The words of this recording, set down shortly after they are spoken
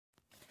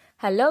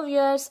Hello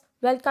viewers,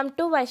 welcome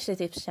to Vaish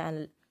recipes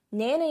channel.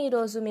 నేను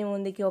ఈరోజు మీ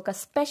ముందుకి ఒక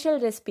స్పెషల్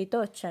రెసిపీతో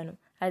వచ్చాను.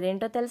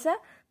 అదేంటో తెలుసా?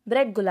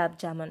 బ్రెడ్ గులాబ్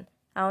జామున్.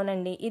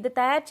 అవునండి, ఇది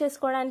తయారు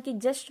చేసుకోవడానికి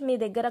జస్ట్ మీ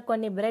దగ్గర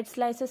కొన్ని బ్రెడ్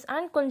స్లైసెస్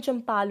అండ్ కొంచెం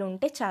పాలు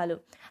ఉంటే చాలు.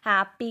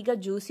 హ్యాపీగా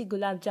జ్యూసీ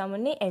గులాబ్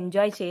జామున్ని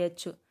ఎంజాయ్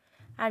చేయొచ్చు.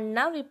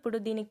 అండ్ ఇప్పుడు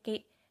దీనికి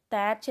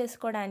తయారు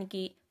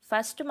చేసుకోవడానికి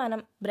ఫస్ట్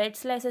మనం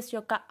బ్రెడ్ స్లైసెస్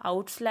యొక్క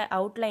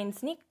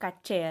అవుట్లైన్స్ని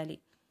కట్ చేయాలి.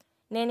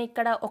 నేను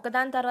ఇక్కడ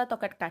ఒకదాని తర్వాత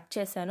ఒకటి కట్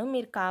చేశాను.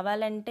 మీరు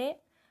కావాలంటే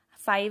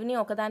 5ని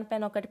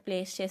ఒకదానిపైన ఒకటి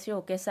ప్లేస్ చేసి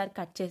ఒకేసారి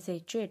కట్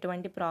చేసేయచ్చు,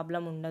 ఎటువంటి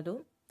ప్రాబ్లం ఉండదు.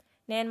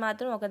 నేను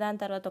మాత్రం ఒకదాని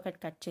తర్వాత ఒకటి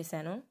కట్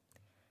చేశాను.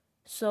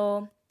 సో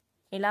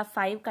ఇలా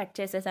 5 కట్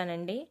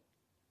చేసేసానండి.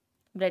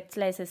 బ్రెడ్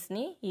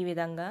స్లైసెస్ని ఈ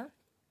విధంగా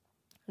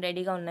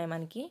రెడీగా ఉన్నాయి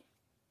మనకి.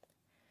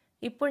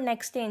 ఇప్పుడు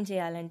నెక్స్ట్ ఏం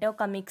చేయాలంటే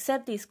ఒక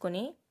మిక్సర్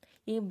తీసుకొని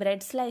ఈ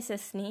బ్రెడ్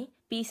స్లైసెస్ని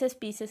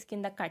పీసెస్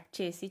కింద కట్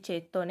చేసి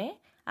చేత్తోనే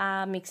ఆ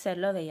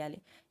మిక్సర్లో వేయాలి.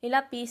 ఇలా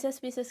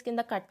పీసెస్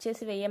కింద కట్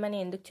చేసి వేయమని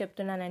ఎందుకు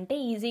చెప్తున్నానంటే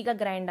ఈజీగా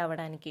గ్రైండ్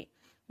అవ్వడానికి.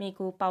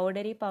 మీకు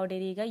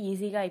పౌడరీగా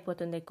ఈజీగా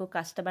అయిపోతుంది, ఎక్కువ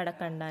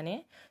కష్టపడకుండానే.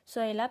 సో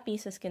ఇలా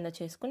పీసెస్ కింద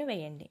చేసుకుని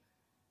వేయండి.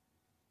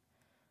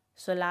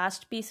 సో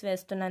లాస్ట్ పీస్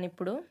వేస్తున్నాను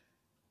ఇప్పుడు.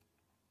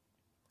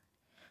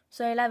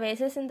 సో ఇలా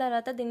వేసేసిన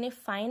తర్వాత దీన్ని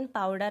ఫైన్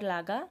పౌడర్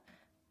లాగా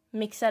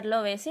మిక్సర్లో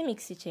వేసి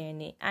మిక్సీ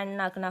చేయండి. అండ్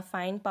నాకు నా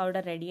ఫైన్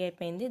పౌడర్ రెడీ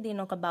అయిపోయింది.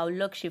 దీన్ని ఒక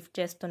బౌల్లోకి షిఫ్ట్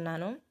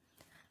చేస్తున్నాను.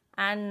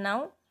 అండ్ నౌ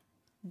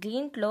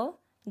దీంట్లో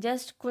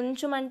జస్ట్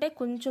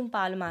కొంచెం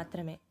పాలు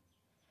మాత్రమే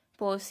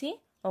పోసి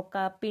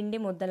ఒక పిండి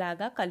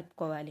ముద్దలాగా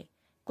కలుపుకోవాలి.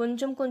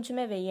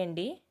 కొంచెమే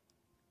వేయండి.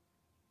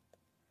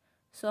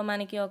 సో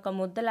మనకి ఒక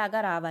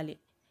ముద్దలాగా రావాలి.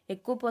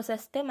 ఎక్కువ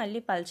పోసేస్తే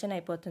మళ్ళీ పల్చన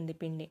అయిపోతుంది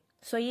పిండి.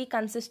 సో ఈ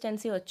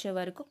కన్సిస్టెన్సీ వచ్చే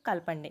వరకు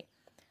కలపండి.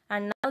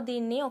 అండ్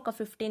దీన్ని ఒక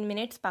 15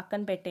 minutes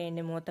పక్కన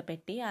పెట్టేయండి మూత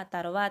పెట్టి. ఆ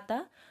తర్వాత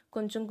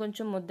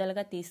కొంచెం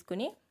ముద్దలుగా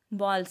తీసుకుని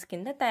బాల్స్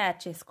కింద తయారు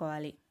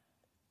చేసుకోవాలి.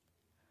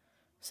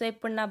 సో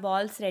ఇప్పుడు నా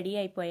బాల్స్ రెడీ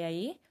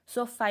అయిపోయాయి.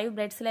 సో 5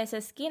 బ్రెడ్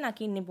స్లైసెస్కి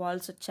నాకు ఇన్ని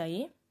బాల్స్ వచ్చాయి.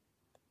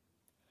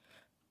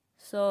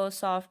 సో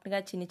సాఫ్ట్గా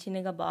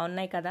చిన్నగా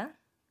బాగున్నాయి కదా.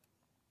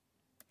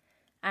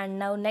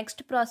 అండ్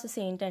నెక్స్ట్ ప్రాసెస్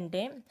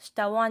ఏంటంటే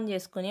స్టవ్ ఆన్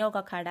చేసుకుని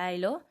ఒక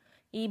కడాయిలో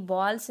ఈ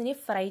బాల్స్ని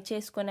ఫ్రై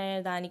చేసుకునే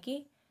దానికి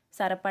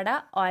సరిపడా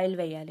ఆయిల్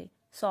వేయాలి.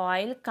 సో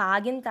ఆయిల్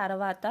కాగిన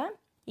తర్వాత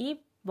ఈ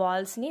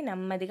బాల్స్ని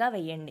నెమ్మదిగా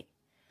వేయండి.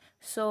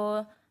 సో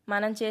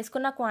మనం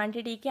చేసుకున్న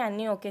క్వాంటిటీకి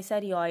అన్నీ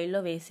ఒకేసారి ఆయిల్లో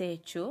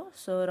వేసేయచ్చు.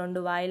 సో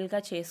 2 వాయిల్గా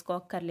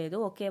చేసుకోక్కర్లేదు,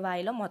 ఒకే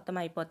వాయిలో మొత్తం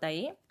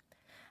అయిపోతాయి.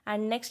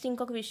 అండ్ నెక్స్ట్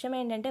ఇంకొక విషయం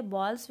ఏంటంటే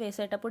బాల్స్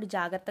వేసేటప్పుడు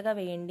జాగ్రత్తగా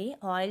వేయండి,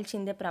 ఆయిల్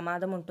చిందే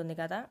ప్రమాదం ఉంటుంది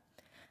కదా.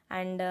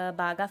 అండ్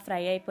బాగా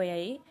ఫ్రై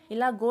అయిపోయాయి.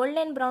 ఇలా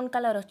గోల్డెన్ బ్రౌన్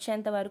కలర్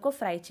వచ్చేంత వరకు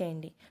ఫ్రై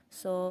చేయండి.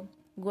 సో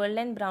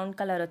గోల్డెన్ బ్రౌన్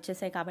కలర్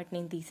వచ్చేసాయి కాబట్టి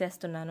నేను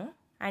తీసేస్తున్నాను.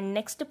 అండ్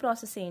నెక్స్ట్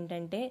ప్రాసెస్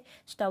ఏంటంటే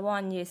స్టవ్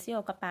ఆన్ చేసి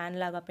ఒక ప్యాన్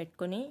లాగా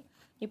పెట్టుకుని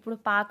ఇప్పుడు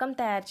పాకం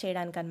తయారు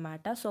చేయడానికి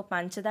అనమాట. సో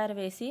పంచదార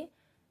వేసి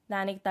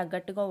దానికి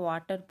తగ్గట్టుగా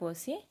వాటర్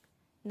పోసి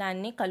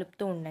దాన్ని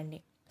కలుపుతూ ఉండండి.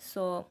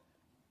 సో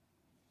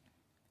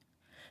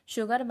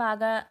షుగర్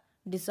బాగా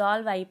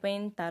డిజాల్వ్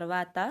అయిపోయిన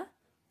తర్వాత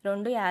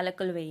 2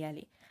 యాలకులు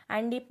వేయాలి.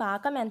 అండ్ ఈ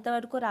పాకం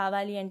ఎంతవరకు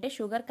రావాలి అంటే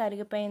షుగర్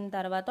కరిగిపోయిన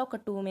తర్వాత ఒక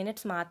 2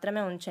 minutes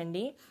మాత్రమే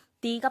ఉంచండి.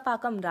 తీగ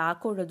పాకం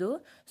రాకూడదు.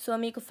 సో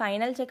మీకు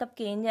ఫైనల్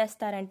చెకప్కి ఏం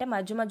చేస్తారంటే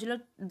మధ్యలో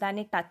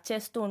దాన్ని టచ్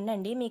చేస్తూ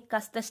ఉండండి. మీకు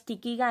కాస్త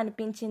స్టిక్కీగా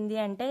అనిపించింది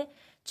అంటే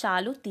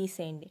చాలు,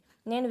 తీసేయండి.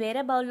 నేను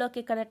వేరే బౌల్లోకి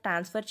ఇక్కడ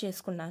ట్రాన్స్ఫర్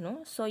చేసుకున్నాను.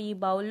 సో ఈ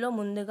బౌల్లో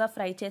ముందుగా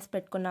ఫ్రై చేసి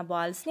పెట్టుకున్న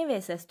బాల్స్ని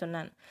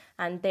వేసేస్తున్నాను.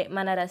 అంతే,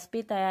 మన రెసిపీ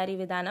తయారీ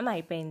విధానం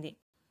అయిపోయింది.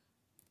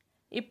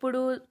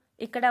 ఇప్పుడు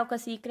ఇక్కడ ఒక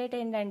సీక్రెట్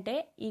ఏంటంటే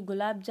ఈ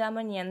గులాబ్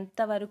జామున్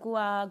ఎంతవరకు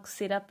ఆ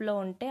సిరప్లో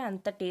ఉంటే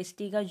అంత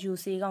టేస్టీగా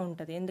జ్యూసీగా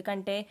ఉంటుంది.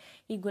 ఎందుకంటే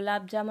ఈ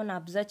గులాబ్ జామున్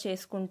అబ్జర్వ్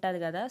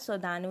చేసుకుంటుంది కదా. సో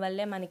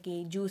దానివల్లే మనకి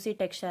జ్యూసీ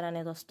టెక్స్చర్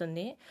అనేది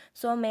వస్తుంది.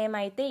 సో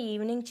మేమైతే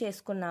ఈవినింగ్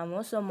చేసుకున్నాము.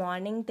 సో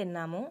మార్నింగ్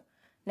తిన్నాము.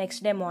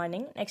 నెక్స్ట్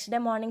డే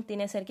మార్నింగ్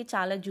తినేసరికి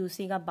చాలా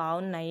జ్యూసీగా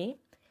బాగున్నాయి.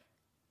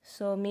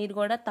 సో మీరు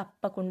కూడా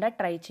తప్పకుండా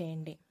ట్రై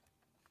చేయండి.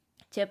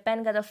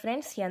 చెప్పాను కదా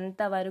ఫ్రెండ్స్,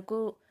 ఎంతవరకు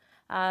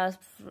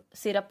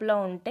సిరప్లో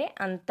ఉంటే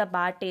అంత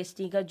బాగా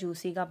టేస్టీగా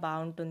జ్యూసీగా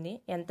బాగుంటుంది.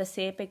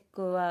 ఎంతసేపు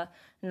ఎక్కువ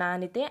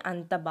నానితే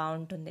అంత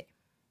బాగుంటుంది.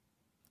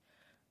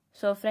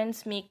 సో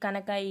ఫ్రెండ్స్, మీకు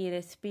కనుక ఈ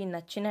రెసిపీ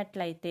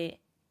నచ్చినట్లయితే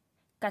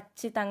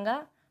ఖచ్చితంగా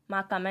మా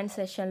కమెంట్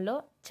సెషన్లో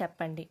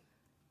చెప్పండి.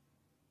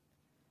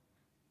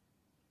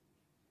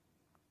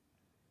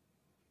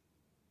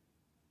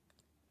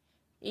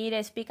 ఈ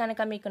రెసిపీ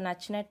కనుక మీకు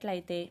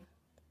నచ్చినట్లయితే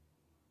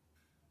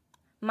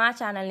మా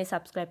ఛానల్ని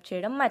సబ్స్క్రైబ్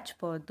చేయడం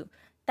మర్చిపోవద్దు.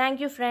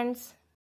 Thank you friends.